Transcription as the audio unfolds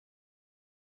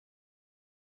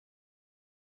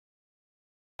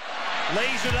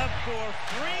Lays it up for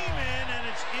Freeman, and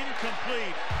it's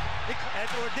incomplete.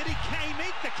 Or did he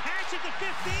make the catch at the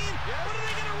 15? Yeah. What are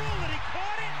they going to rule it? He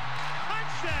caught it.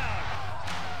 Touchdown.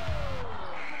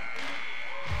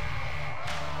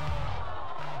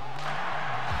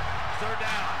 Third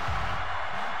down.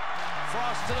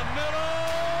 Frost to the middle.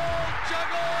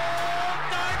 Juggle.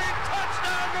 Diving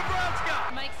touchdown, Nebraska.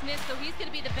 Mike Smith, so he's going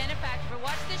to be the benefactor. But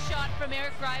watch this shot from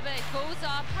Eric Greiba. It goes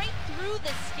off right through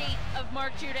the skate of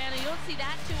Mark Giordano. You don't see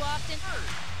that too often.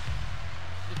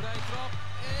 De vrije trap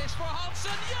is voor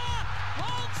Hansen. Ja,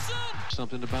 Hansen!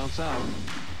 Something to bounce out.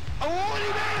 Oh, he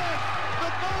made it!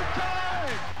 The third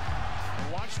time!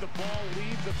 Watch the ball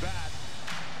leave the bat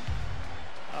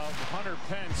of Hunter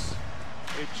Pence.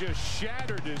 It just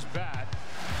shattered his bat.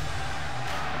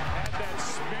 Had that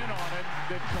spin on it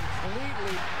that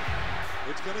completely...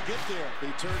 It's going to get there. He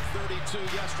turned 32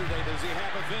 yesterday. Does he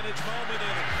have a vintage moment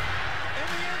in him? In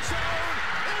the end zone,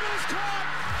 it is caught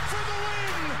for the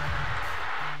win!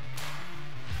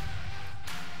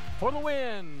 For the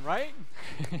win, right?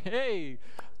 Hey,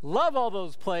 love all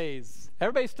those plays.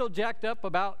 Everybody still jacked up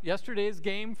about yesterday's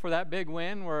game for that big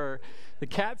win where the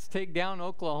Cats take down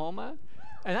Oklahoma.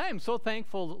 And I am so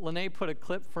thankful Lene put a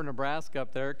clip for Nebraska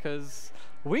up there because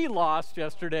we lost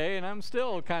yesterday, and I'm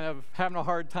still kind of having a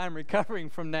hard time recovering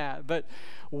from that. But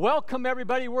welcome,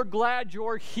 everybody. We're glad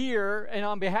you're here. And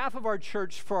on behalf of our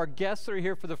church, for our guests that are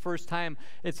here for the first time,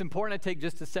 it's important to take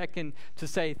just a second to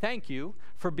say thank you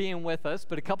for being with us.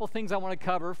 But a couple things I want to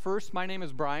cover. First, my name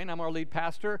is Brian. I'm our lead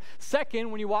pastor. Second,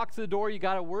 when you walk through the door, you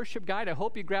got a worship guide. I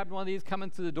hope you grabbed one of these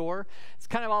coming through the door. It's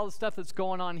kind of all the stuff that's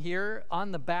going on here.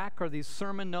 On the back are these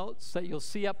sermon notes that you'll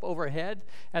see up overhead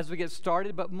as we get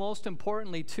started. But most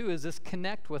importantly, too, is this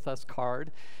Connect With Us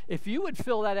card. If you would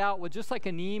fill that out with just like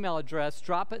an email address,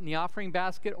 drop it in the offering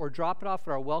basket or drop it off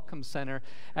at our Welcome Center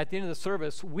at the end of the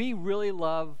service. We really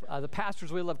love, the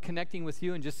pastors really love connecting with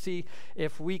you and just see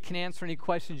if we can answer any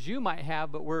questions you might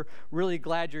have, but we're really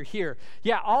glad you're here.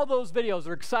 Yeah, all those videos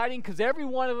are exciting because every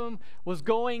one of them was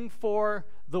going for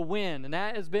the win, and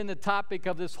that has been the topic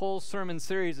of this whole sermon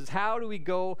series is how do we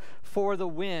go for the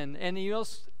win? And you know,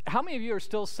 how many of you are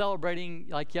still celebrating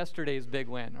like yesterday's big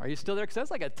win? Are you still there? Because that's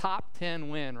like a top 10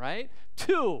 win, right?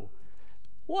 2.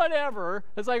 Whatever.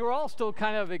 It's like we're all still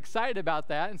kind of excited about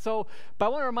that. And so, but I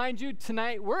want to remind you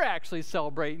tonight, we're actually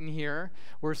celebrating here.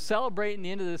 We're celebrating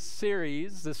the end of this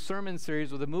series, this sermon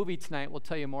series with a movie tonight. We'll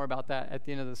tell you more about that at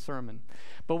the end of the sermon.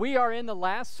 But we are in the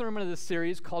last sermon of the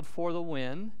series called For the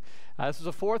Win. This is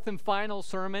the fourth and final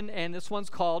sermon, and this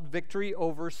one's called Victory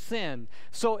Over Sin.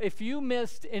 So if you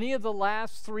missed any of the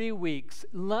last 3 weeks,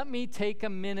 let me take a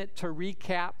minute to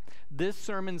recap this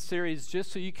sermon series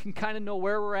just so you can kind of know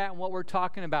where we're at and what we're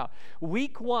talking about.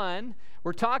 Week 1,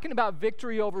 we're talking about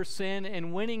victory over sin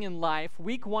and winning in life.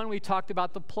 Week 1, we talked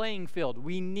about the playing field.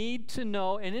 We need to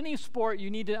know, in any sport,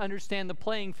 you need to understand the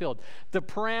playing field, the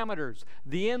parameters,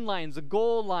 the inlines, the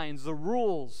goal lines, the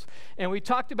rules. And we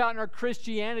talked about in our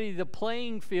Christianity, the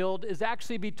playing field is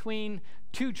actually between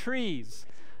 2 trees.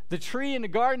 The tree in the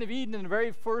Garden of Eden in the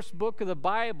very first book of the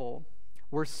Bible,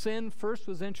 where sin first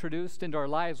was introduced into our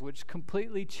lives, which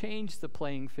completely changed the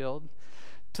playing field,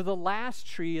 to the last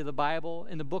tree of the Bible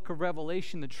in the book of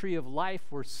Revelation, the tree of life,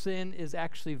 where sin is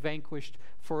actually vanquished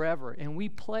forever. And we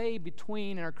play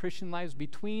between, in our Christian lives,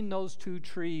 between those 2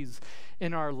 trees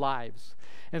in our lives.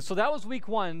 And so that was week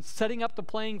 1, setting up the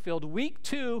playing field. Week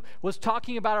 2 was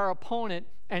talking about our opponent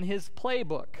and his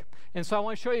playbook. And so I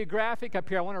want to show you a graphic up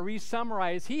here. I want to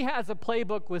re-summarize. He has a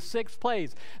playbook with 6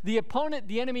 plays. The opponent,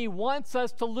 the enemy, wants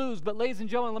us to lose. But ladies and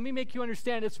gentlemen, let me make you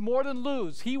understand, it's more than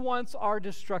lose. He wants our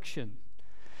destruction.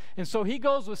 And so he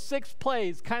goes with 6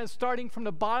 plays, kind of starting from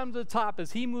the bottom to the top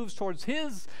as he moves towards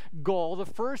his goal. The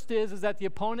first is that the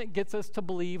opponent gets us to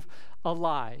believe a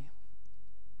lie.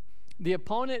 The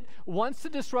opponent wants to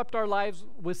disrupt our lives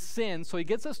with sin, so he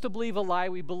gets us to believe a lie.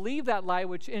 We believe that lie,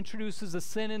 which introduces a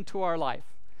sin into our life.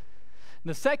 And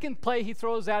the second play he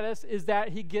throws at us is that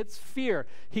he gets fear.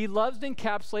 He loves to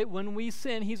encapsulate when we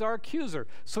sin, he's our accuser.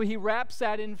 So he wraps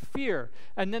that in fear.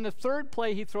 And then the third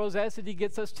play he throws at us is he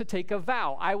gets us to take a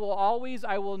vow. I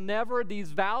will never,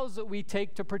 these vows that we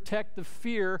take to protect the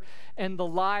fear and the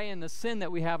lie and the sin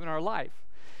that we have in our life.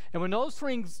 And when those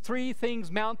 3 things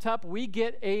mount up, we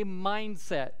get a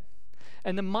mindset.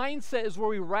 And the mindset is where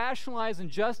we rationalize and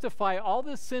justify all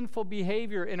this sinful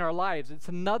behavior in our lives. It's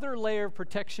another layer of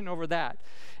protection over that.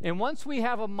 And once we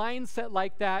have a mindset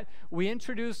like that, we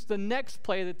introduce the next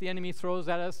play that the enemy throws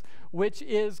at us, which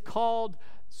is called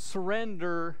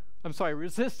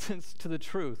resistance to the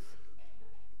truth.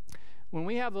 When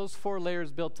we have those 4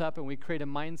 layers built up and we create a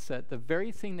mindset, the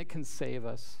very thing that can save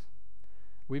us,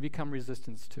 we become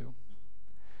resistance to.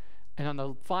 And on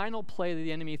the final play that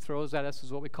the enemy throws at us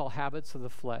is what we call habits of the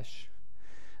flesh.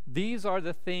 These are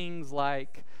the things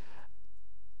like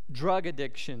drug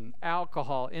addiction,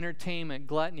 alcohol, entertainment,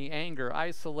 gluttony, anger,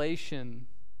 isolation.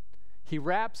 He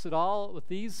wraps it all with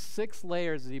these 6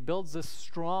 layers as he builds this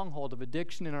stronghold of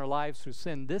addiction in our lives through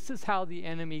sin. This is how the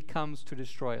enemy comes to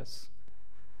destroy us.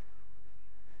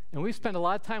 And we spend a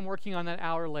lot of time working on that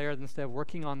outer layer instead of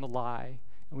working on the lie.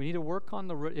 And we need to work on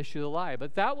the root issue of the lie.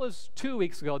 But that was 2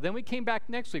 weeks ago. Then we came back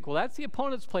next week. Well, that's the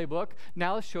opponent's playbook.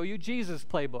 Now let's show you Jesus'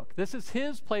 playbook. This is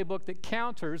his playbook that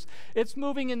counters. It's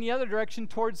moving in the other direction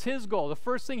towards his goal. The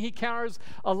first thing he counters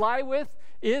a lie with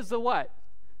is the what?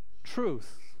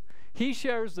 Truth. He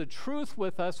shares the truth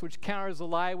with us, which counters the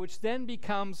lie, which then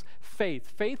becomes faith.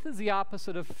 Faith is the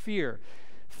opposite of fear.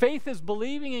 Faith is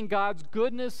believing in God's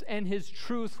goodness, and his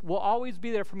truth will always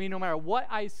be there for me no matter what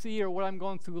I see or what I'm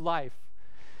going through life.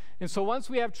 And so once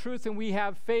we have truth and we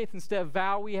have faith, instead of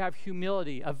vow, we have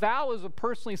humility. A vow is a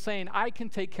personally saying, I can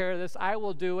take care of this, I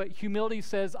will do it. Humility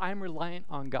says, I'm reliant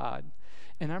on God,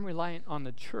 and I'm reliant on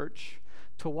the church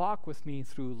to walk with me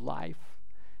through life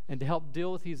and to help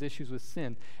deal with these issues with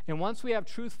sin. And once we have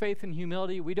truth, faith, and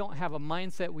humility, we don't have a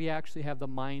mindset, we actually have the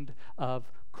mind of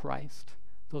Christ.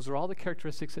 Those are all the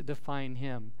characteristics that define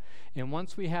him. And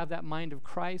once we have that mind of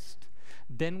Christ,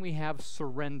 then we have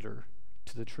surrender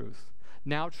to the truth.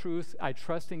 Now truth, I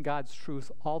trust in God's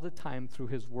truth all the time through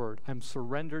his word. I'm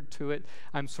surrendered to it.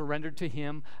 I'm surrendered to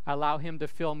him. I allow him to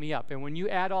fill me up. And when you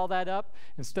add all that up,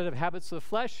 instead of habits of the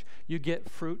flesh, you get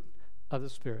fruit of the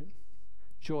Spirit.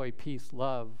 Joy, peace,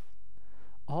 love,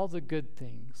 all the good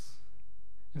things.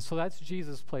 And so that's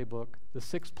Jesus' playbook, the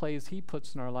 6 plays he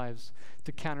puts in our lives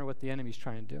to counter what the enemy's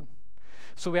trying to do.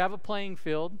 So we have a playing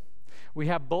field. We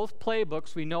have both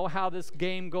playbooks. We know how this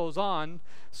game goes on.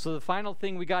 So the final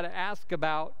thing we got to ask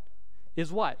about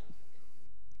is what?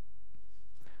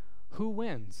 Who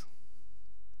wins?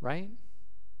 Right?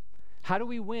 How do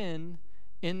we win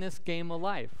in this game of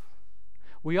life?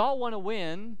 We all want to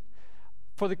win.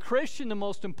 For the Christian, the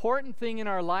most important thing in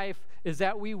our life is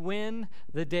that we win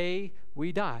the day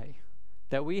we die,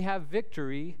 that we have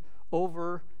victory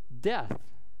over death.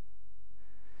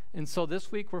 And so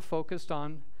this week we're focused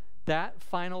on that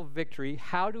final victory.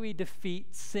 How do we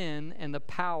defeat sin and the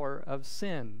power of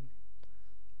sin?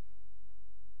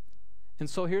 And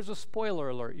so here's a spoiler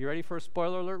alert. You ready for a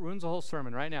spoiler alert? Ruins the whole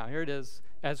sermon right now. Here it is.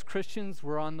 As Christians,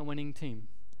 we're on the winning team.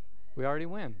 We already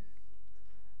win.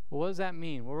 Well, what does that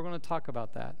mean? Well, we're going to talk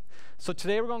about that. So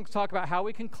today we're going to talk about how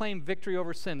we can claim victory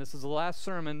over sin. This is the last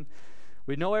sermon.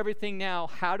 We know everything now.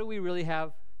 How do we really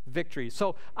have victory?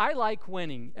 So I like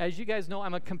winning. As you guys know,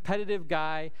 I'm a competitive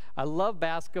guy. I love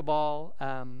basketball.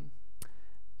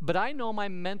 But I know my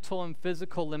mental and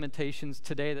physical limitations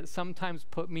today that sometimes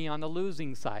put me on the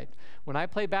losing side. When I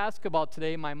play basketball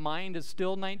today, my mind is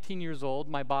still 19 years old.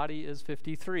 My body is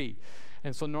 53.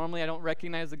 And so normally I don't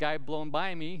recognize the guy blowing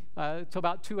by me until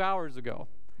about 2 hours ago.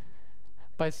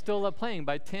 But I still love playing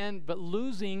by 10. But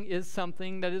losing is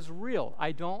something that is real.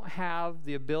 I don't have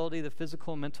the ability, the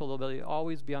physical and mental ability to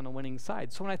always be on the winning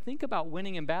side. So when I think about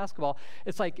winning in basketball,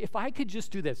 it's like if I could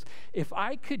just do this, if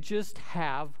I could just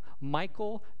have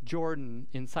Michael Jordan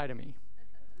inside of me,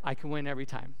 I can win every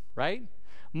time, right?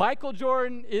 Michael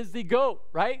Jordan is the GOAT,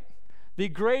 right? The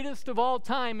greatest of all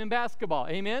time in basketball.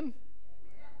 Amen?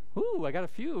 Ooh, I got a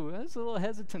few. I was a little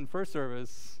hesitant first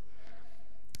service.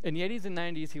 In the 80s and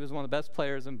 90s, he was one of the best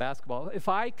players in basketball. If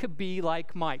I could be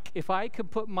like Mike, if I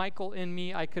could put Michael in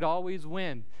me, I could always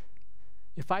win.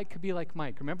 If I could be like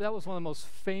Mike. Remember, that was one of the most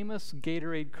famous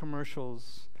Gatorade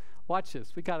commercials. Watch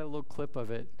this. We got a little clip of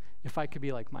it. If I could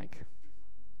be like Mike.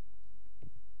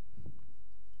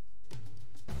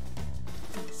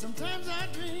 Sometimes I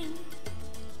dream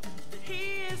that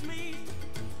he is me.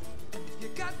 You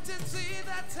got to see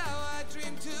that's how I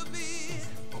dream to be.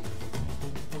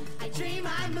 I dream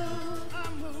I move,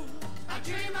 I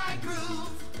dream I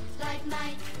groove like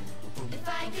Mike. If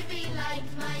I could be like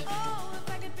Mike, oh, if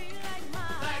I could be like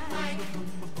Mike,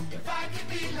 if I could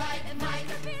be like Mike,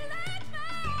 be like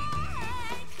Mike,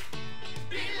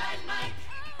 be like Mike,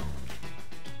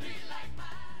 be like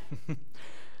Mike.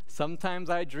 Sometimes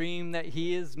I dream that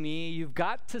he is me. You've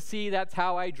got to see that's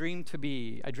how I dream to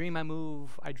be. I dream I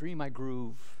move, I dream I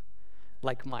groove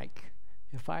like Mike.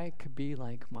 If I could be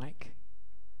like Mike.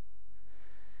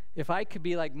 If I could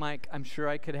be like Mike, I'm sure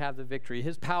I could have the victory.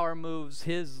 His power moves,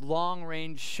 his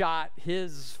long-range shot,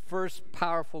 his first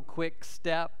powerful quick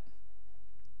step.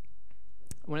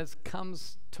 When it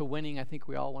comes to winning, I think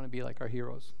we all want to be like our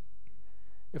heroes.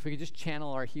 If we could just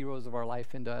channel our heroes of our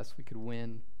life into us, we could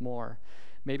win more.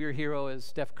 Maybe your hero is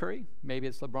Steph Curry. Maybe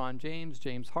it's LeBron James,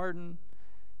 James Harden.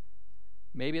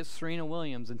 Maybe it's Serena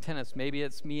Williams in tennis. Maybe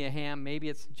it's Mia Hamm. Maybe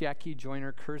it's Jackie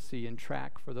Joyner-Kersee in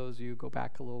track, for those of you who go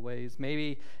back a little ways.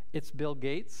 Maybe it's Bill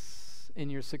Gates in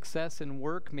your success in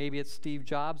work. Maybe it's Steve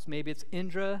Jobs. Maybe it's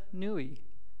Indra Nooyi,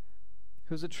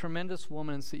 who's a tremendous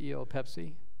woman and CEO of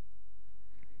Pepsi.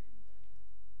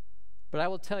 But I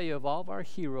will tell you, of all of our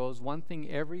heroes, one thing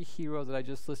every hero that I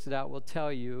just listed out will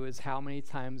tell you is how many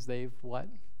times they've what?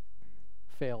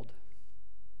 Failed.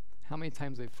 How many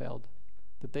times they've failed,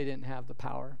 that they didn't have the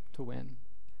power to win.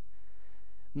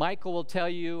 Michael will tell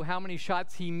you how many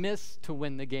shots he missed to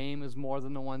win the game is more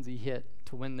than the ones he hit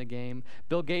to win the game.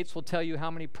 Bill Gates will tell you how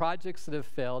many projects that have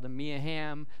failed. And Mia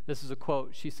Hamm, this is a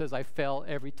quote, she says, "I fail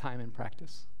every time in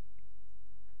practice."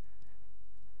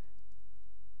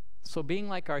 So being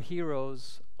like our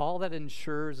heroes, all that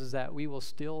ensures is that we will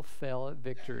still fail at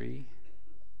victory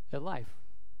at life.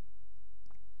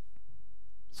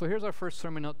 So here's our first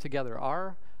sermon note together.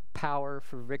 Our power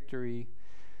for victory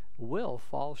will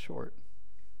fall short.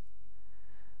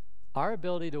 Our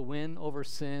ability to win over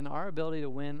sin, our ability to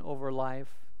win over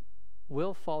life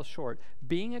will fall short.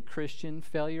 Being a Christian,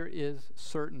 failure is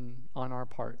certain on our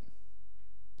part.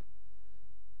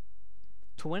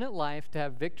 To win at life, to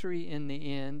have victory in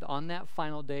the end, on that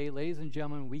final day, ladies and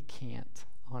gentlemen, we can't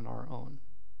on our own.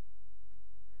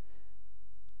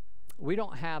 We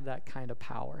don't have that kind of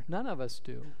power. None of us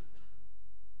do.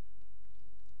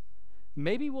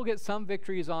 Maybe we'll get some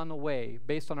victories on the way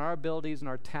based on our abilities and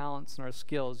our talents and our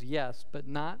skills, yes, but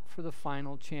not for the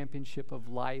final championship of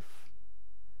life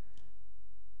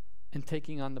and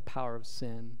taking on the power of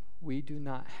sin. We do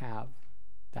not have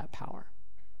that power.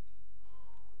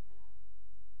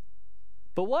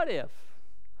 But what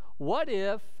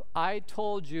if I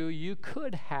told you you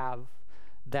could have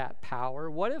that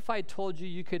power? What if I told you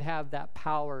you could have that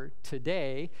power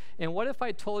today? And what if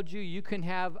I told you you can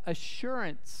have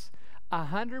assurance,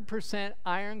 100%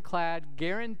 ironclad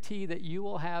guarantee that you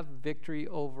will have victory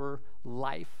over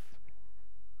life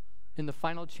in the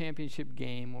final championship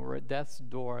game or at death's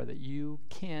door, that you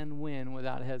can win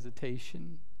without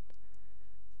hesitation?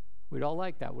 We'd all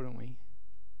like that, wouldn't we?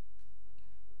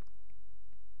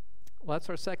 Well,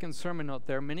 that's our second sermon note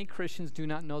there. Many Christians do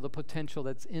not know the potential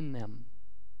that's in them.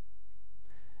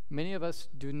 Many of us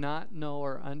do not know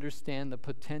or understand the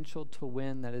potential to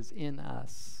win that is in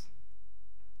us.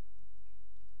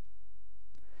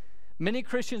 Many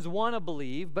Christians want to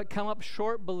believe, but come up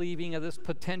short believing of this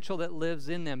potential that lives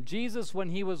in them. Jesus, when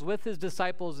he was with his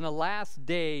disciples in the last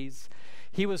days,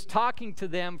 he was talking to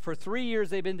them for 3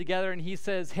 years they've been together, and he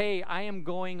says, "Hey, I am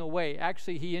going away."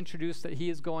 Actually, he introduced that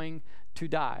he is going to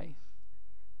die.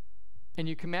 And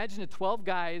you can imagine the 12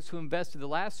 guys who invested the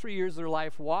last 3 years of their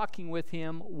life walking with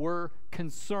him were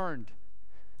concerned,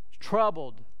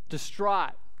 troubled,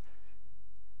 distraught.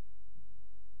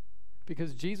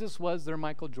 Because Jesus was their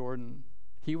Michael Jordan.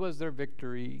 He was their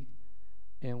victory.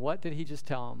 And what did he just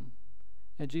tell them?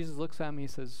 And Jesus looks at me and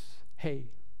he says,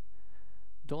 "Hey,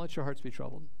 don't let your hearts be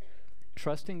troubled.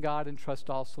 Trust in God and trust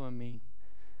also in me."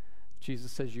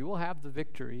 Jesus says, "You will have the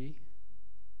victory."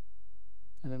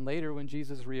 And then later, when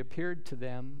Jesus reappeared to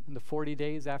them in the 40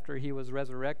 days after he was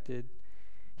resurrected,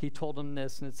 he told them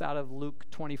this, and it's out of Luke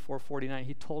 24:49.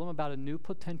 He told them about a new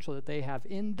potential that they have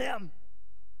in them.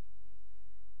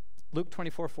 Luke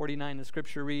 24:49, the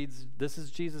scripture reads, this is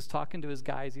Jesus talking to his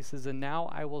guys. He says, "And now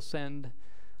I will send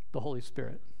the Holy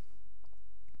Spirit,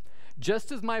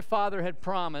 just as my Father had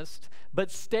promised, but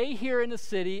stay here in the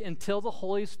city until the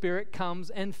Holy Spirit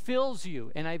comes and fills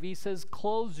you." NIV says,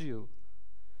 "clothes you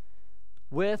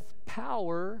with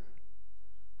power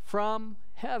from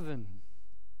heaven."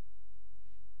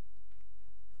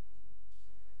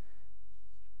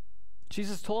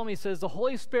 Jesus told him, he says, the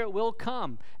Holy Spirit will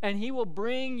come and he will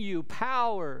bring you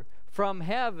power from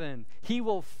heaven. He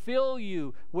will fill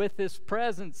you with his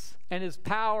presence and his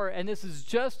power, and this is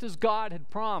just as God had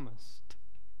promised.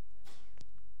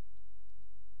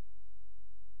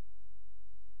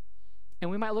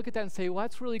 And we might look at that and say, well,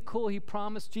 that's really cool. He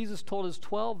promised, Jesus told his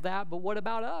 12 that, but what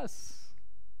about us?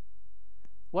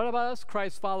 What about us,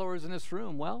 Christ followers in this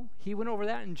room? Well, he went over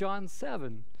that in John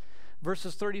 7,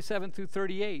 verses 37 through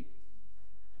 38.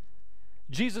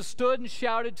 Jesus stood and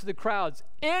shouted to the crowds,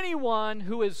 "Anyone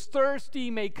who is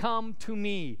thirsty may come to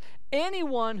me.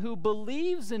 Anyone who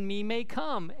believes in me may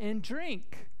come and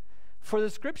drink. For the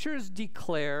scriptures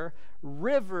declare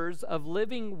rivers of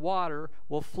living water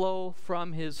will flow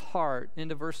from his heart."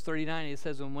 Into verse 39, it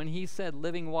says, and when he said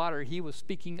living water, he was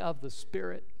speaking of the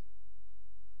Spirit,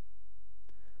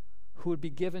 who would be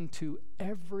given to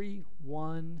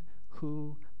everyone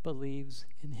who believes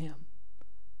in him.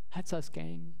 That's us,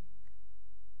 gang.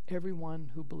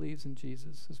 everyone who believes in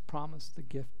Jesus is promised the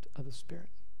gift of the Spirit.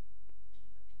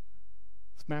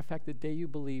 As a matter of fact, the day you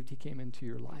believed, he came into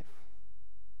your life.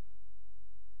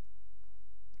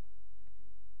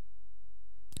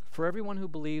 For everyone who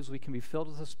believes, we can be filled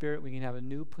with the Spirit. We can have a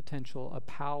new potential, a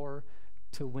power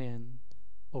to win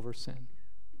over sin.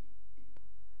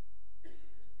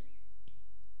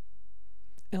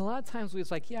 And a lot of times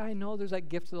it's like, yeah, I know there's that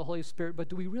gift of the Holy Spirit, but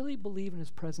do we really believe in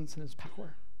his presence and his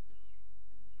power?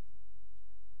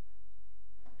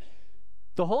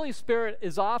 The Holy Spirit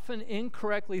is often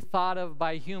incorrectly thought of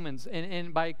by humans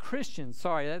and by Christians.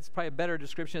 Sorry, that's probably a better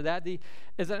description of that.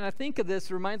 As I think of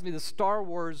this, it reminds me the Star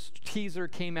Wars teaser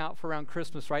came out for around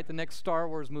Christmas, right? The next Star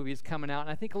Wars movie is coming out. And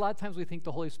I think a lot of times we think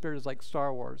the Holy Spirit is like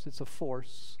Star Wars. It's a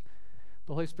force.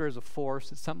 The Holy Spirit is a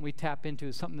force. It's something we tap into.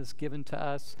 It's something that's given to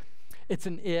us. It's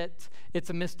it's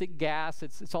a mystic gas.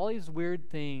 It's all these weird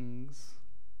things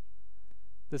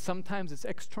that sometimes it's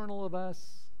external of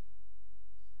us.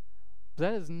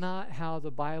 That is not how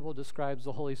the Bible describes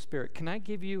the Holy Spirit.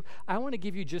 I want to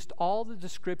give you just all the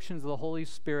descriptions of the Holy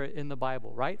Spirit in the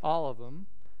Bible, right? All of them.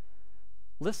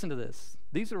 Listen to this.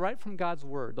 These are right from God's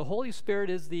Word. The Holy Spirit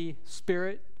is the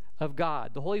Spirit of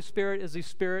God. The Holy Spirit is the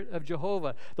Spirit of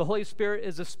Jehovah. The Holy Spirit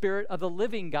is the Spirit of the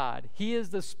living God. He is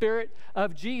the Spirit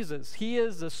of Jesus. He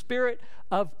is the Spirit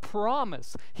of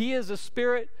promise. He is the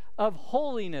Spirit of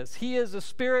holiness. He is the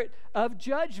Spirit of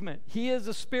judgment. He is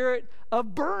the Spirit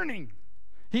of burning.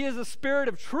 He is the Spirit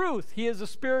of truth. He is the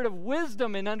Spirit of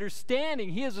wisdom and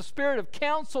understanding. He is the Spirit of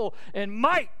counsel and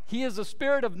might. He is the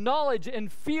Spirit of knowledge and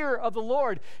fear of the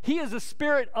Lord. He is the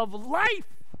Spirit of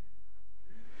life.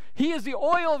 He is the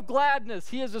oil of gladness.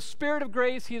 He is the Spirit of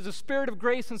grace. He is the Spirit of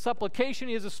grace and supplication.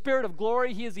 He is the Spirit of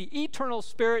glory. He is the eternal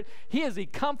Spirit. He is the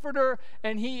comforter,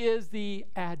 and he is the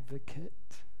advocate.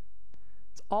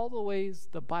 It's all the ways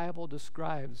the Bible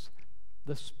describes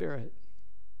the Spirit.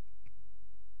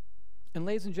 And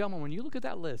ladies and gentlemen, when you look at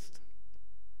that list,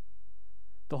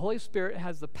 the Holy Spirit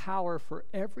has the power for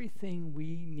everything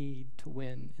we need to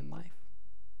win in life.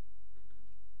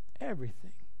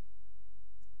 Everything.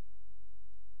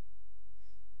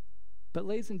 But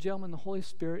ladies and gentlemen, the Holy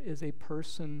Spirit is a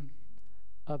person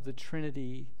of the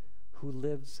Trinity who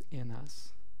lives in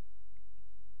us.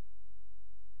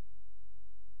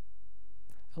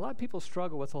 A lot of people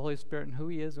struggle with the Holy Spirit and who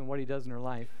he is and what he does in their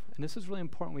life. And this is really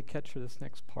important we catch for this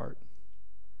next part.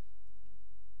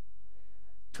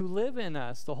 To live in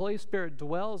us, the Holy Spirit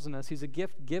dwells in us. He's a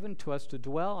gift given to us. To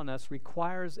dwell in us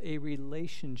requires a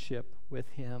relationship with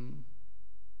him.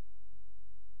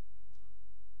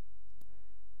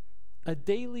 A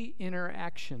daily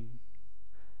interaction.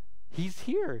 He's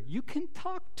here. You can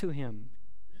talk to him.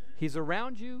 He's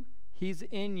around you. He's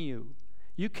in you.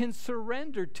 You can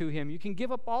surrender to him. You can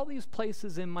give up all these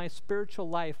places in my spiritual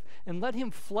life and let him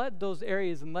flood those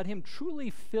areas and let him truly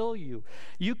fill you.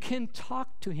 You can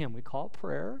talk to him. We call it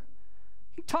prayer.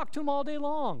 You can talk to him all day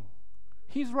long.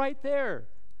 He's right there.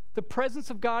 The presence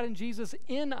of God and Jesus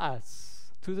in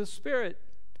us through the Spirit.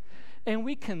 And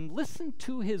we can listen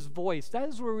to his voice. That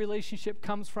is where relationship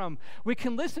comes from. We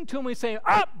can listen to him. We say,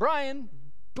 Brian,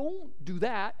 don't do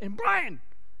that. And Brian,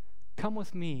 come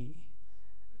with me.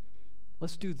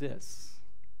 Let's do this.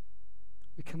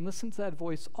 We can listen to that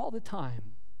voice all the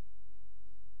time.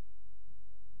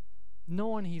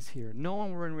 Knowing he's here.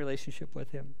 Knowing we're in relationship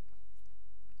with him.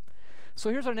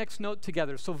 So here's our next note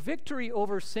together. So victory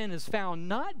over sin is found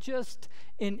not just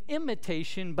in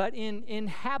imitation, but in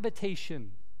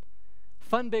inhabitation.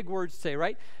 Fun big words to say,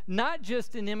 right? Not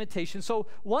just in imitation. So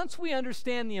once we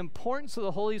understand the importance of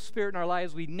the Holy Spirit in our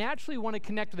lives, we naturally want to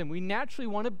connect with him. We naturally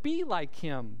want to be like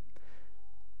him.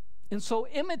 And so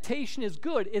imitation is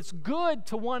good. It's good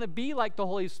to want to be like the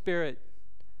Holy Spirit.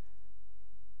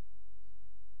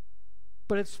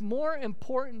 But it's more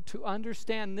important to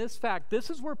understand this fact. This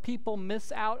is where people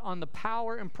miss out on the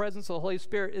power and presence of the Holy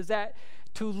Spirit, is that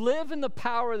to live in the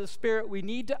power of the Spirit, we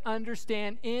need to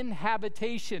understand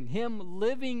inhabitation, him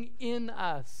living in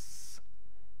us.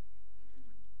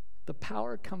 The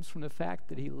power comes from the fact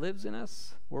that he lives in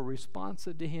us. We're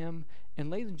responsive to him. And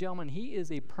ladies and gentlemen, he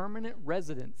is a permanent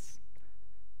residence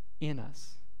in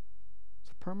us.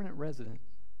 It's a permanent resident.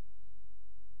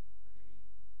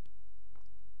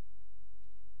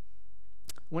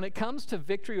 When it comes to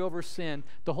victory over sin,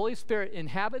 the Holy Spirit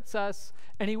inhabits us,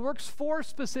 and he works 4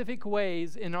 specific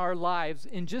ways in our lives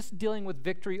in just dealing with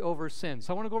victory over sin.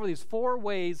 So I want to go over these 4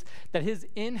 ways that his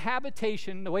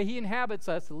inhabitation, the way he inhabits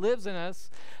us, lives in us,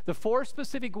 the 4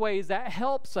 specific ways that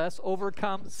helps us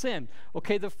overcome sin.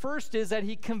 Okay, the first is that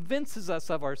he convinces us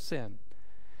of our sin.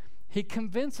 He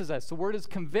convinces us. The word is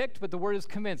convict, but the word is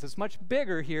convince. It's much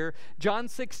bigger here. John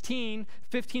 16,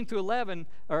 15 through 11,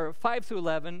 or 5 through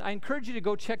 11. I encourage you to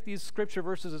go check these scripture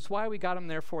verses. It's why we got them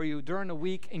there for you during the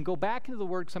week, and go back into the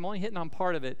word because I'm only hitting on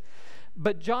part of it.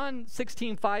 But John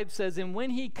 16:5 says, and when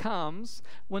he comes,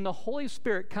 when the Holy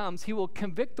Spirit comes, he will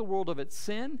convict the world of its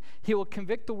sin, he will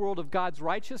convict the world of God's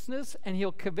righteousness, and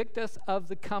he'll convict us of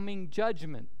the coming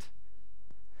judgment.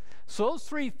 So those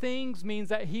three things means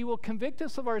that he will convict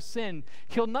us of our sin.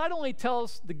 He'll not only tell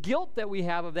us the guilt that we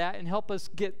have of that and help us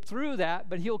get through that,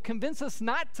 but he'll convince us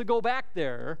not to go back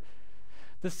there.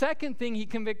 The second thing he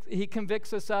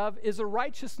convicts us of is the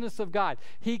righteousness of God.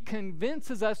 He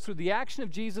convinces us through the action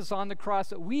of Jesus on the cross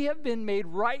that we have been made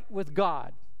right with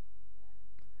God.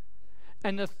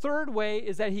 And the third way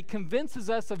is that he convinces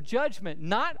us of judgment,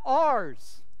 not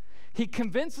ours. He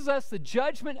convinces us the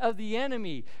judgment of the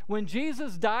enemy. When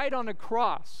Jesus died on a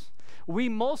cross, we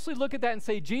mostly look at that and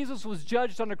say Jesus was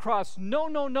judged on the cross. No,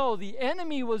 no, no. The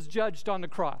enemy was judged on the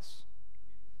cross.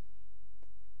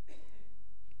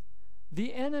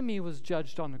 The enemy was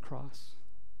judged on the cross.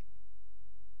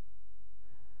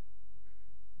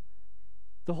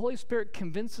 The Holy Spirit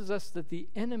convinces us that the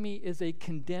enemy is a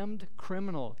condemned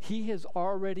criminal. He has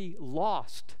already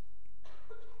lost.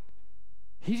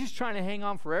 He's just trying to hang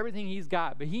on for everything he's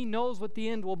got, but he knows what the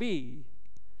end will be.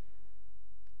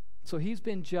 So he's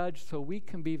been judged so we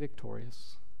can be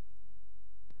victorious.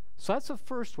 So that's the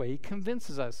first way. He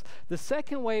convinces us. The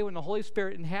second way when the Holy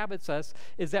Spirit inhabits us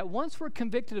is that once we're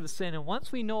convicted of sin and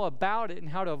once we know about it and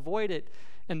how to avoid it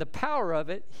and the power of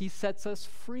it, he sets us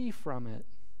free from it.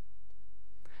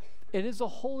 It is the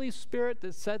Holy Spirit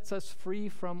that sets us free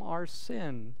from our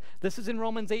sin. This is in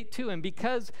Romans 8:2. And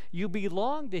because you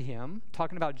belong to him,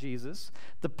 talking about Jesus,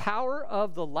 the power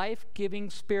of the life-giving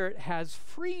Spirit has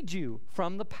freed you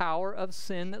from the power of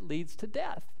sin that leads to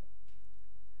death.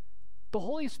 The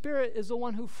Holy Spirit is the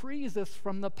one who frees us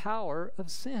from the power of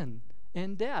sin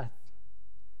and death.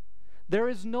 There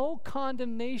is no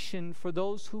condemnation for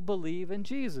those who believe in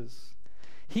Jesus.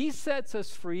 He sets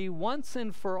us free once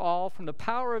and for all from the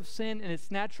power of sin and its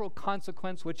natural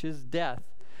consequence, which is death.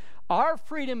 Our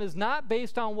freedom is not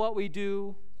based on what we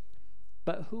do,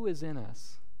 but who is in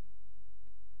us.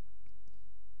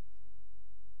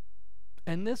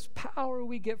 And this power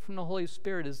we get from the Holy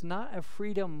Spirit is not a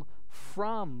freedom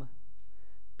from,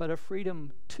 but a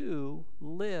freedom to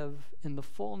live in the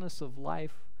fullness of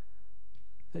life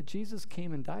that Jesus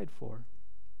came and died for.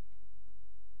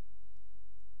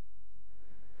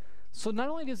 So not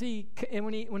only does he, and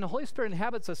when the Holy Spirit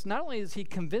inhabits us, not only does he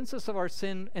convince us of our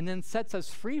sin and then sets us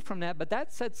free from that, but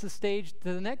that sets the stage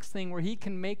to the next thing where he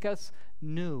can make us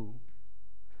new.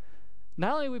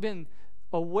 Not only have we been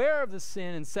aware of the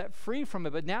sin and set free from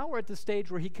it, but now we're at the stage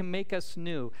where he can make us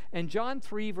new. And John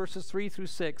 3, verses 3 through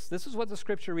 6, this is what the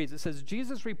scripture reads. It says,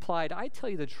 Jesus replied, I tell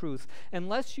you the truth,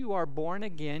 unless you are born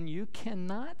again, you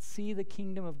cannot see the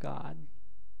kingdom of God.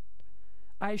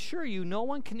 I assure you, no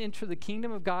one can enter the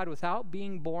kingdom of God without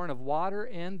being born of water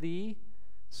and the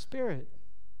Spirit.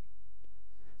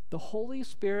 The Holy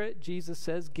Spirit, Jesus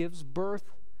says, gives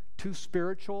birth to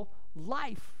spiritual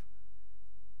life.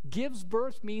 Gives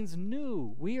birth means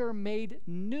new. We are made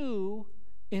new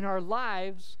in our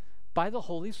lives by the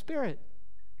Holy Spirit.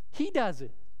 He does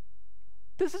it.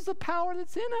 This is the power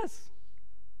that's in us.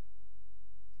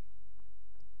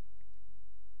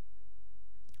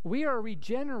 We are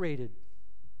regenerated,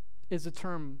 is a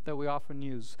term that we often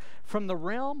use. From the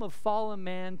realm of fallen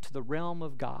man to the realm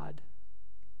of God.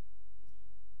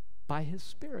 By his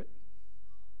Spirit.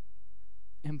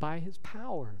 And by his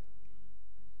power.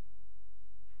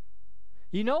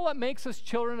 You know what makes us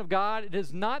children of God? It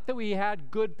is not that we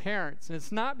had good parents. And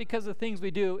it's not because of things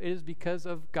we do. It is because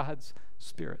of God's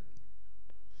Spirit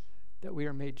that we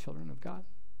are made children of God.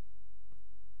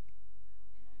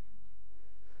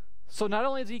 So not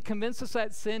only does he convince us of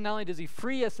that sin, not only does he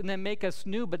free us and then make us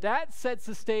new, but that sets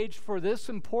the stage for this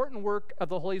important work of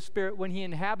the Holy Spirit when he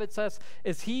inhabits us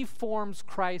as he forms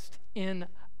Christ in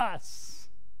us.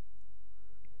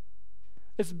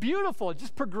 It's beautiful. It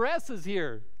just progresses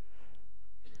here.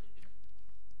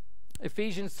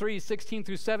 Ephesians 3, 16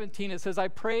 through 17, it says, I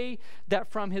pray that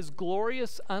from his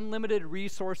glorious, unlimited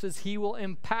resources, he will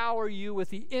empower you with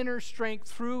the inner strength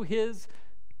through his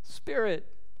Spirit.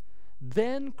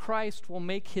 Then Christ will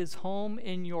make his home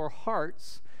in your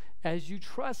hearts as you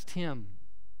trust him.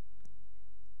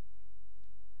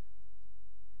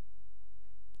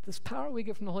 This power we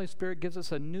get from the Holy Spirit gives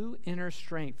us a new inner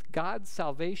strength. God's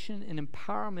salvation and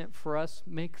empowerment for us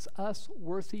makes us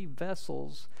worthy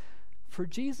vessels for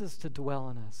Jesus to dwell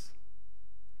in us.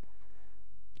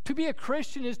 To be a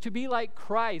Christian is to be like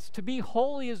Christ. To be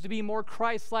holy is to be more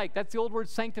Christ-like. That's the old word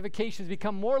sanctification, is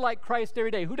become more like Christ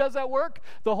every day. Who does that work?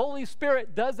 The Holy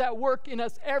Spirit does that work in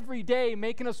us every day,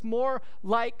 making us more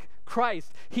like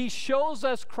Christ. He shows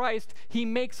us Christ. He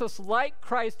makes us like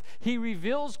Christ. He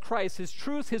reveals Christ, His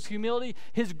truth, His humility,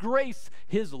 His grace,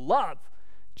 His love.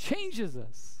 Changes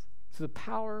us through the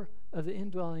power of the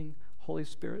indwelling Holy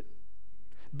Spirit.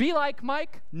 Be like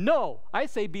Mike? No. I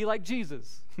say be like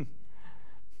Jesus.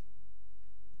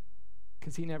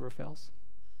 Because He never fails.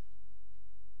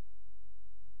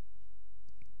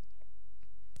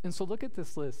 And so look at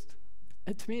this list.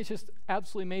 And to me, it's just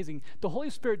absolutely amazing. The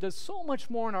Holy Spirit does so much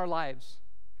more in our lives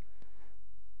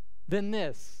than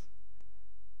this.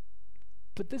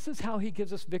 But this is how He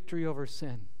gives us victory over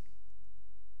sin.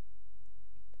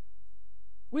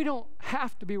 We don't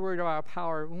have to be worried about our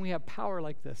power when we have power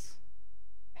like this.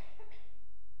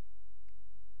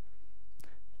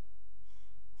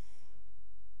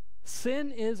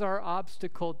 Sin is our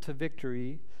obstacle to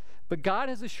victory, but God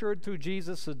has assured through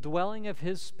Jesus the dwelling of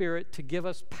His Spirit to give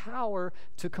us power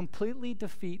to completely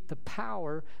defeat the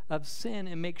power of sin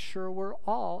and make sure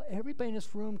everybody in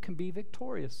this room can be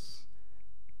victorious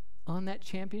on that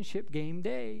championship game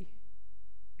day.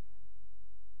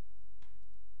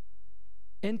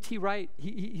 N.T. Wright,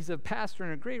 he's a pastor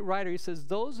and a great writer. He says,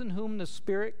 those in whom the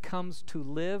Spirit comes to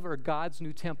live are God's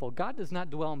new temple. God does not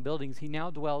dwell in buildings. He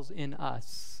now dwells in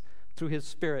us through His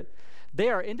Spirit. They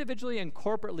are individually and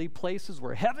corporately places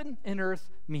where heaven and earth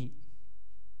meet.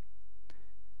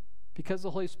 Because of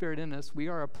the Holy Spirit in us, we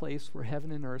are a place where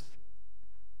heaven and earth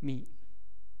meet.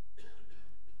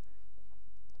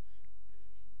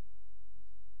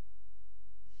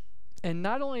 And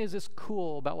not only is this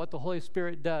cool about what the Holy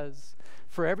Spirit does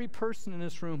for every person in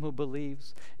this room who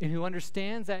believes and who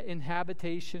understands that in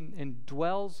habitation and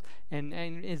dwells and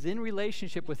is in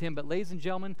relationship with Him, but ladies and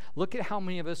gentlemen, look at how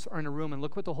many of us are in a room and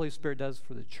look what the Holy Spirit does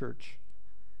for the church.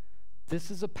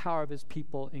 This is the power of His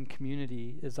people in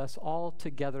community, is us all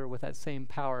together with that same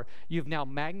power. You've now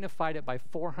magnified it by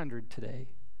 400 today.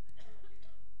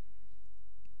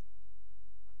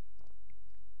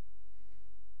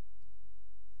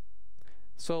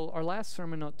 So our last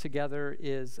sermon note together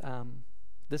is,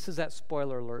 this is that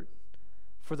spoiler alert.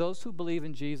 For those who believe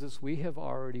in Jesus, we have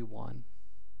already won.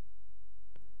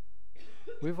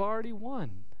 We've already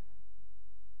won.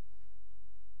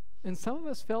 And some of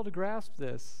us fail to grasp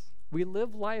this. We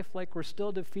live life like we're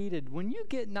still defeated. When you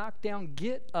get knocked down,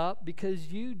 get up,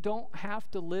 because you don't have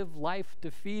to live life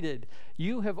defeated.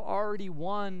 You have already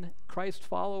won, Christ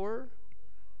follower.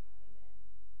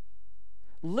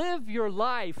 Live your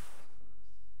life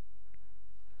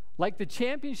like the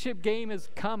championship game is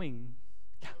coming.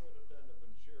 I'm going to stand up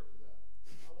and cheer for that.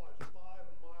 I watched 5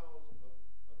 miles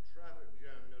of traffic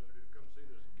jam yesterday to come see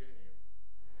this game.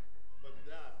 But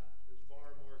that is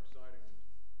far more exciting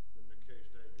than the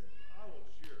K-State game. I will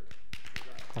cheer for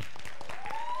that.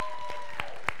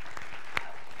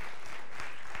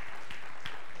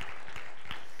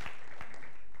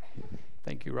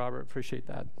 Thank you, Robert. Appreciate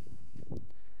that.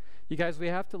 You guys, we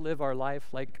have to live our life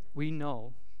like we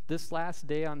know this last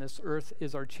day on this earth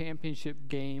is our championship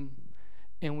game,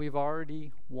 and we've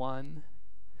already won.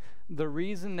 The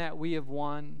reason that we have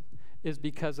won is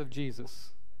because of Jesus.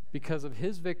 Because of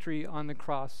His victory on the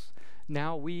cross,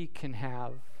 now we can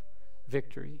have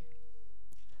victory.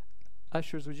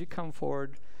 Ushers, would you come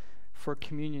forward for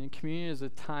communion? Communion is a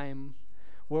time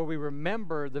where we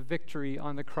remember the victory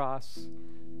on the cross,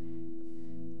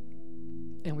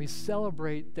 and we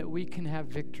celebrate that we can have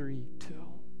victory too.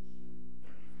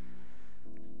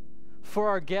 For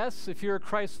our guests, if you're a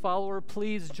Christ follower,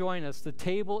 please join us. The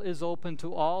table is open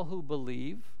to all who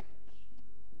believe.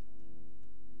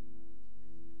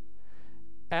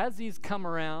 As these come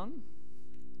around,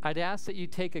 I'd ask that you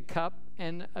take a cup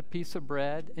and a piece of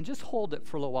bread and just hold it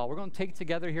for a little while. We're going to take it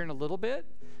together here in a little bit.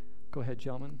 Go ahead,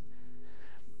 gentlemen.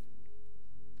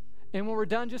 And when we're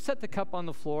done, just set the cup on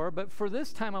the floor. But for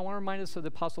this time, I want to remind us of the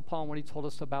Apostle Paul and what he told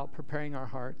us about preparing our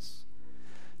hearts.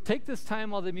 Take this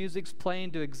time while the music's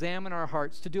playing to examine our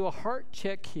hearts, to do a heart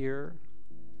check here.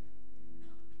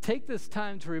 Take this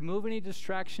time to remove any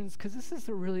distractions, because this is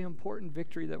a really important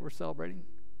victory that we're celebrating.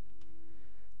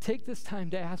 Take this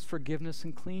time to ask forgiveness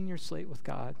and clean your slate with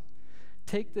God.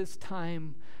 Take this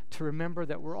time to remember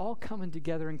that we're all coming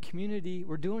together in community.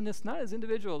 We're doing this not as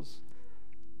individuals.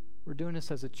 We're doing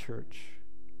this as a church.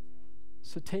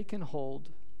 So take and hold,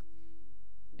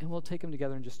 and we'll take them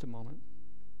together in just a moment.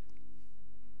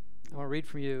 I want to read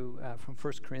from you from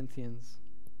 1 Corinthians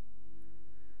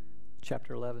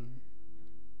chapter 11.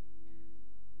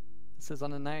 It says,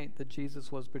 on the night that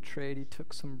Jesus was betrayed, He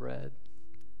took some bread.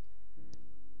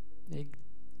 And he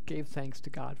gave thanks to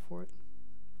God for it.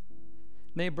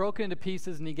 And he broke it into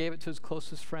pieces and he gave it to his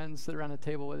closest friends that were around the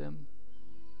table with him.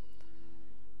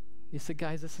 He said,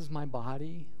 guys, this is my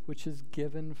body, which is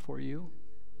given for you.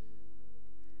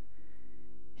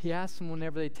 He asked them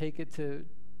whenever they take it to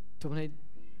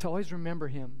always remember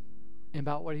him and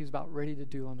about what he was about ready to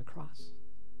do on the cross.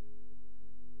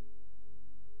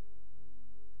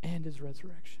 And his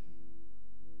resurrection.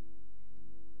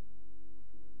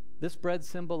 This bread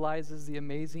symbolizes the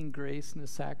amazing grace and the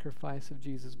sacrifice of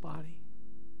Jesus' body,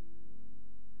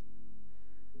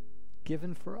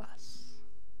 given for us.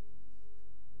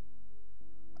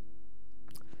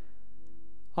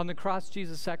 On the cross,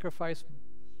 Jesus' sacrifice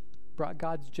brought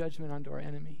God's judgment onto our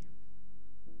enemy.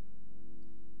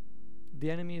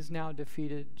 The enemy is now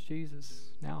defeated.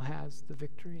 Jesus now has the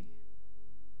victory.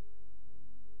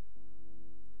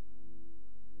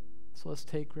 So let's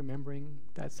take remembering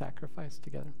that sacrifice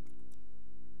together.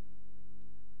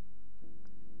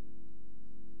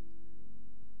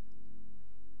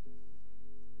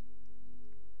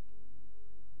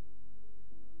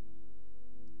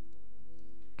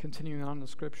 Continuing on the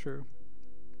scripture,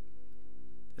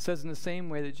 it says, in the same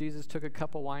way that Jesus took a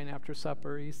cup of wine after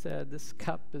supper, he said, this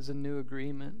cup is a new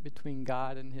agreement between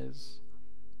God and his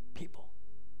people.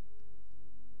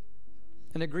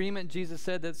 An agreement, Jesus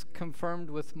said, that's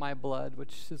confirmed with my blood,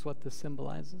 which is what this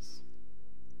symbolizes.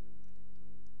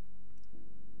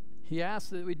 He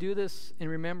asked that we do this in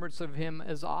remembrance of him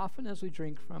as often as we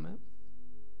drink from it.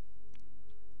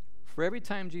 For every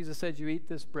time Jesus said you eat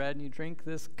this bread and you drink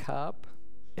this cup,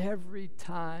 every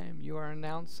time you are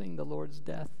announcing the Lord's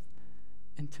death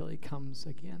until he comes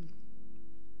again.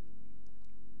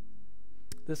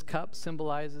 This cup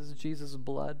symbolizes Jesus'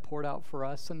 blood poured out for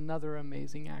us, another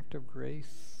amazing act of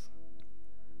grace.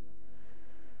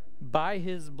 By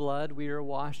his blood we are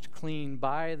washed clean.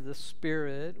 By the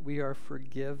Spirit we are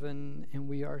forgiven and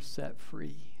we are set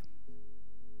free.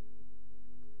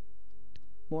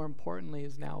 More importantly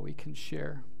is now we can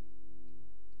share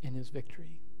in his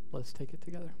victory. Let's take it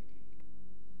together.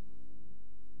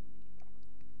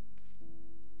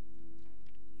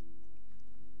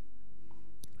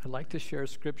 I'd like to share a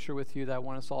scripture with you that I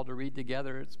want us all to read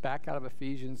together. It's back out of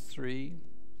Ephesians 3.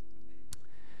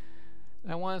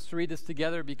 And I want us to read this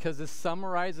together because this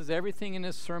summarizes everything in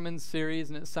this sermon series,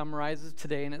 and it summarizes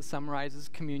today, and it summarizes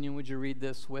communion. Would you read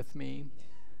this with me?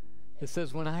 It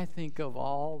says, when I think of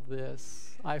all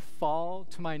this, I fall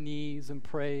to my knees and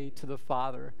pray to the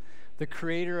Father, the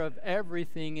creator of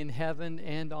everything in heaven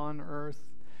and on earth.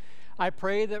 I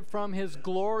pray that from his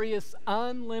glorious,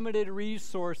 unlimited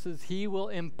resources, he will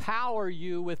empower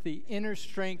you with the inner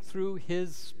strength through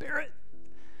his Spirit.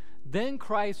 Then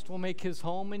Christ will make his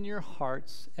home in your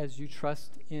hearts as you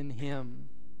trust in him.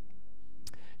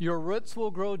 Your roots will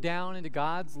grow down into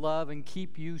God's love and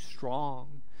keep you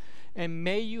strong. And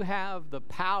may you have the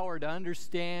power to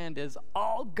understand, as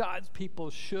all God's people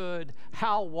should,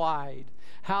 how wide,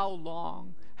 how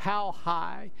long, how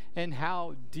high, and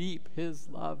how deep his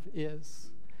love is.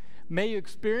 May you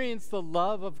experience the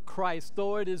love of Christ,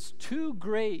 though it is too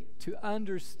great to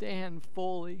understand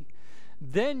fully.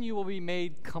 Then you will be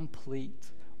made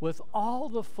complete with all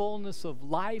the fullness of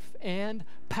life and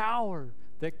power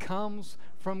that comes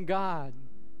from God.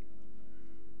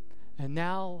 And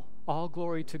now, all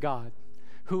glory to God,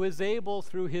 who is able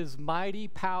through his mighty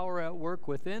power at work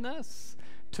within us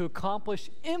to accomplish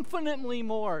infinitely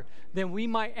more than we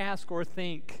might ask or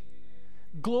think.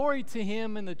 Glory to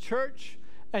him in the church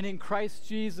and in Christ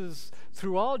Jesus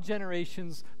through all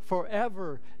generations,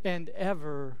 forever and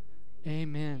ever.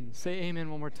 Amen. Say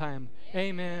amen one more time.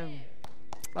 Amen.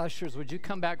 Ushers, would you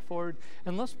come back forward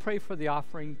and let's pray for the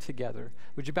offering together.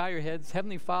 Would you bow your heads?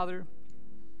 Heavenly Father,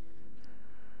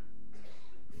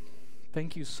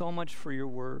 thank you so much for your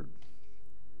word.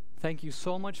 Thank you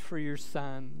so much for your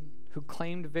Son who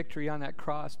claimed victory on that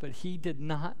cross, but he did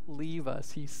not leave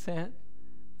us. He sent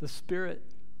the Spirit.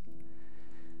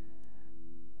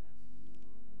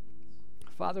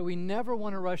 Father, we never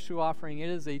want to rush through offering. It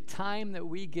is a time that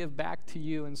we give back to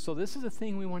you. And so this is a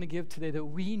thing we want to give today, that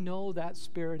we know that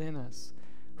Spirit in us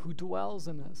who dwells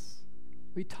in us.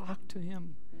 We talk to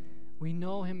him. We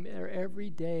know him every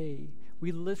day.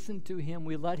 We listen to him.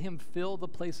 We let him fill the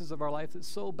places of our life that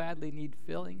so badly need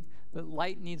filling, that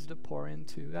light needs to pour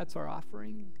into. That's our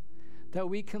offering, that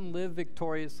we can live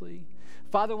victoriously.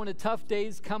 Father, when the tough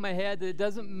days come ahead, it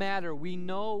doesn't matter. We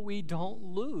know we don't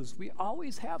lose. We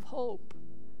always have hope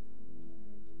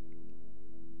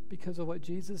because of what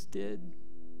Jesus did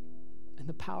and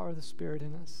the power of the Spirit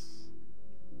in us.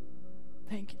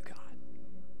 Thank you, God.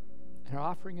 And our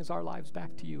offering is our lives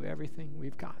back to you, everything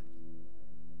we've got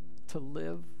to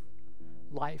live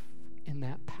life in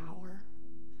that power.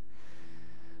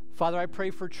 Father, I pray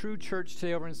for True Church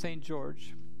today over in St.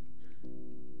 George.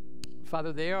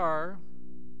 Father, they are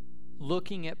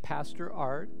looking at Pastor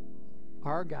Art,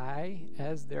 our guy,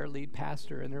 as their lead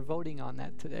pastor, and they're voting on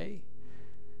that today.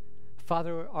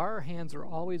 Father, our hands are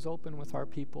always open with our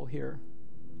people here,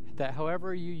 that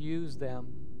however you use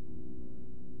them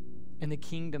in the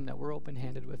kingdom, that we're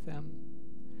open-handed with them.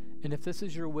 And if this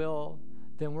is your will,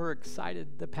 then we're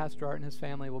excited that Pastor Art and his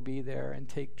family will be there and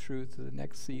take truth to the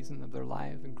next season of their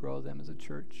life and grow them as a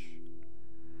church.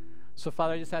 So,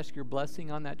 Father, I just ask your blessing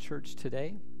on that church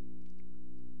today.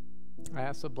 I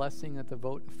ask a blessing that the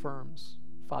vote affirms,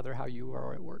 Father, how you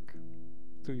are at work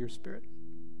through your Spirit.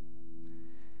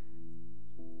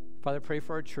 Father, pray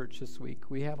for our church this week.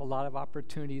 We have a lot of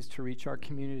opportunities to reach our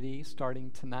community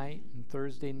starting tonight and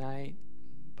Thursday night,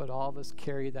 but all of us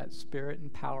carry that Spirit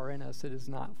and power in us. It is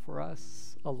not for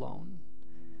us alone.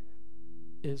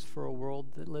 It is for a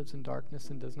world that lives in darkness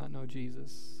and does not know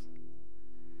Jesus.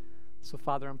 So,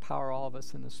 Father, empower all of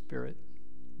us in the Spirit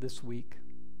this week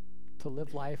to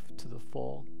live life to the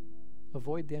full.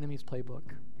 Avoid the enemy's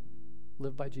playbook.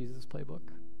 Live by Jesus' playbook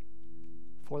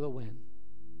for the win.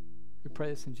 We pray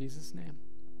this in Jesus' name.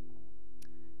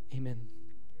 Amen.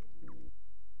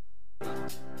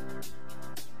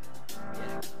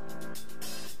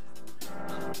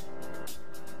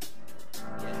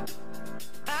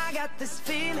 I got this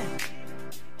feeling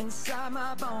inside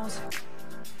my bones.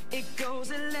 It goes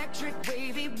electric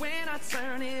wavy when I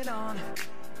turn it on.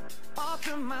 Off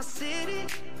from my city,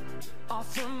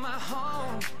 off from my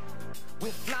home. We're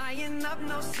flying up,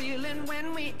 no ceiling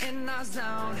when we in our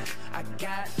zone. I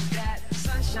got that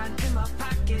sunshine in my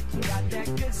pocket, got that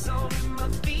good soul in my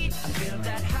feet. I feel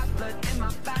that hot blood in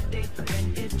my body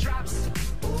when it drops.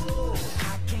 Ooh,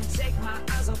 I can't take my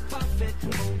eyes off of it,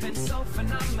 moving so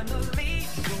phenomenally.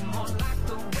 You're more like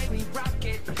the way we rock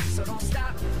it, so don't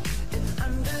stop. And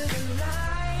under the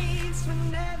lights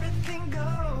when everything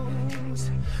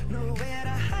goes, nowhere to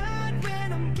hide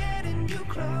when I'm getting you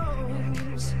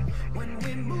close. When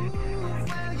we move,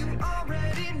 well, you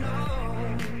already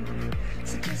know.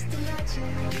 So just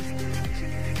imagine.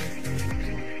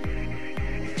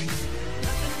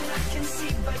 Nothing I can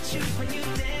see but you when you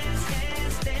dance,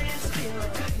 dance, dance. Feel a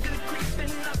good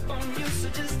creeping up on you. So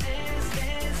just dance,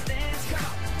 dance, dance. Come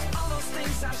on. All those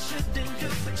things I shouldn't do,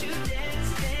 but you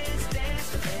dance, dance,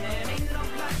 dance. And ain't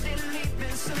nobody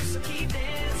leaving soon, so keep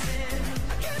dancing.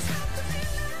 I can't stop the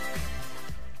feeling.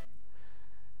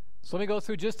 So let me go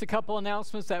through just a couple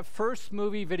announcements. That first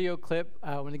movie video clip,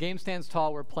 When the Game Stands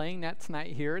Tall, we're playing that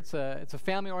tonight here. It's a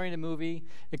family-oriented movie.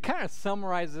 It kind of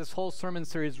summarizes this whole sermon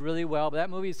series really well, but that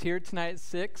movie's here tonight at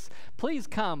 6. Please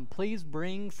come. Please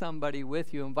bring somebody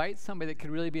with you. Invite somebody that could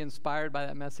really be inspired by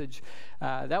that message.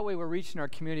 That way we're reaching our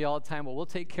community all the time. Well, we'll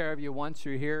take care of you once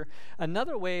you're here.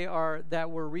 Another way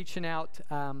that we're reaching out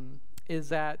is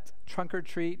that Trunk or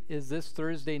Treat is this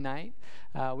Thursday night.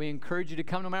 We encourage you to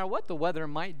come no matter what the weather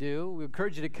might do. We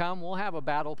encourage you to come. We'll have a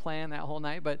battle plan that whole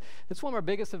night, but it's one of our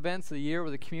biggest events of the year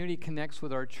where the community connects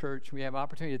with our church. We have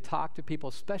opportunity to talk to people,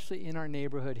 especially in our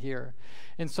neighborhood here.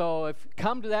 And so if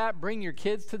come to that, bring your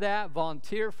kids to that,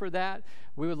 volunteer for that.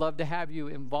 We would love to have you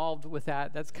involved with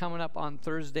that. That's coming up on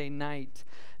Thursday night.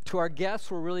 To our guests,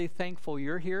 we're really thankful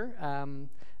you're here.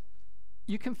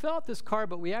 You can fill out this card,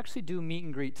 but we actually do meet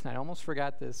and greet tonight. I almost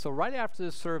forgot this. So right after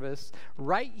the service,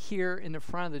 right here in the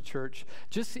front of the church,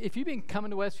 just if you've been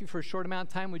coming to Westview for a short amount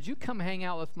of time, would you come hang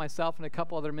out with myself and a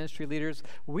couple other ministry leaders?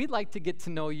 We'd like to get to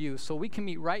know you. So we can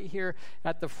meet right here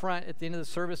at the front at the end of the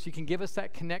service. You can give us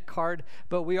that Connect card,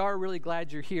 but we are really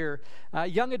glad you're here.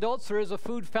 Young adults, there is a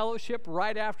food fellowship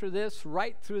right after this,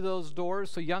 right through those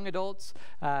doors. So young adults,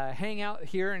 hang out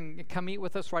here and come meet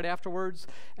with us right afterwards.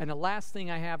 And the last thing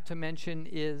I have to mention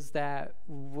is that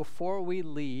before we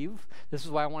leave, this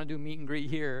is why I want to do meet and greet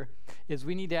here, is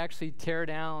we need to actually tear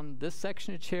down this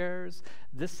section of chairs,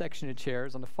 this section of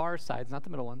chairs on the far sides, not the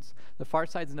middle ones, the far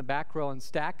sides in the back row, and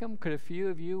stack them. Could a few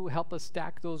of you help us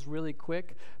stack those really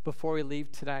quick before we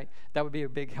leave tonight? That would be a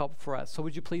big help for us. So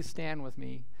would you please stand with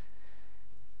me?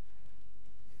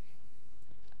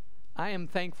 I am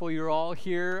thankful you're all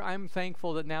here. I'm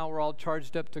thankful that now we're all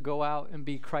charged up to go out and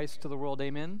be Christ to the world.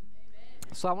 Amen.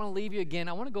 So I want to leave you again.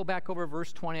 I want to go back over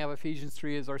verse 20 of Ephesians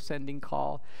 3 as our sending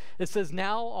call. It says,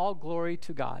 "Now all glory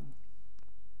to God,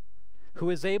 who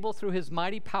is able through his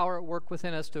mighty power at work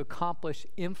within us to accomplish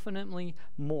infinitely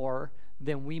more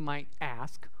than we might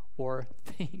ask or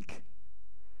think."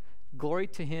 Glory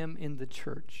to him in the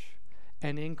church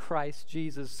and in Christ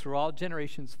Jesus through all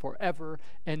generations forever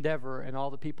and ever. And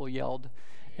all the people yelled,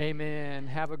 Amen.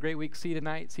 Have a great week. See you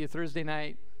tonight. See you Thursday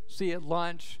night. See you at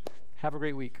lunch. Have a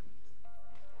great week.